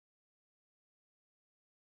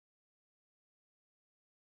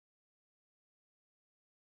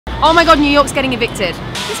Oh my god, New York's getting evicted.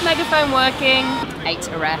 Is megaphone working? 8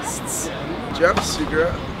 arrests. Do you have a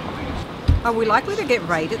cigarette? Are we likely to get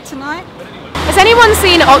raided tonight? Has anyone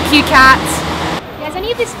seen Occupiers? Yeah, is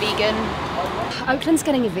any of this vegan? Oakland's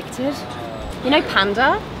getting evicted. You know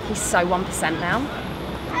Panda? He's so 1% now.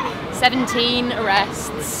 17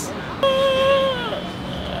 arrests.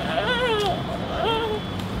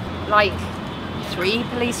 Like 3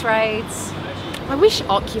 police raids. I wish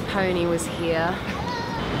Occupony was here.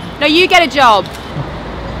 No, you get a job.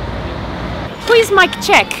 Please, mic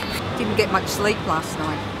check. Didn't get much sleep last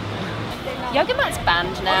night. Yoga mat's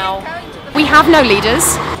banned now. We have no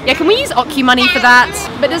leaders. Yeah, can we use Occu money for that?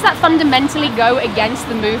 But does that fundamentally go against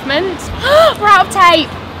the movement? We're out of tape.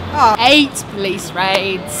 Oh. 8 police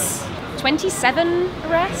raids. 27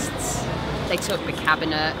 arrests. They took the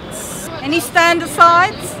cabinets. Any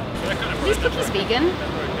stand-asides? Are these cookies vegan?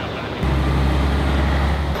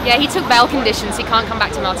 Yeah, he took bail conditions, so he can't come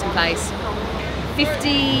back to Martin Place.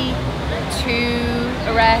 52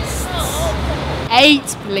 arrests.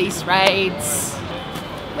 8 police raids.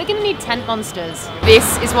 We're gonna need tent monsters.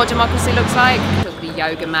 This is what democracy looks like. Took the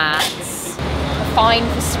yoga mats. A fine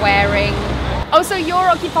for swearing. Oh, so you're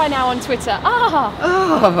Occupy now on Twitter. Ah!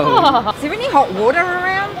 Oh. Is there any hot water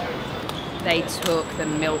around? They took the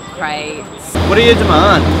milk crates. What are your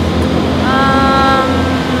demands?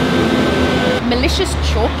 Malicious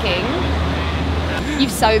chalking. You've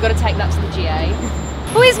so got to take that to the GA.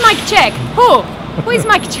 Who is Mike Check? Who is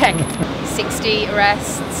Mike Check? 60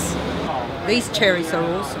 arrests. These cherries are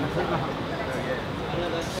awesome.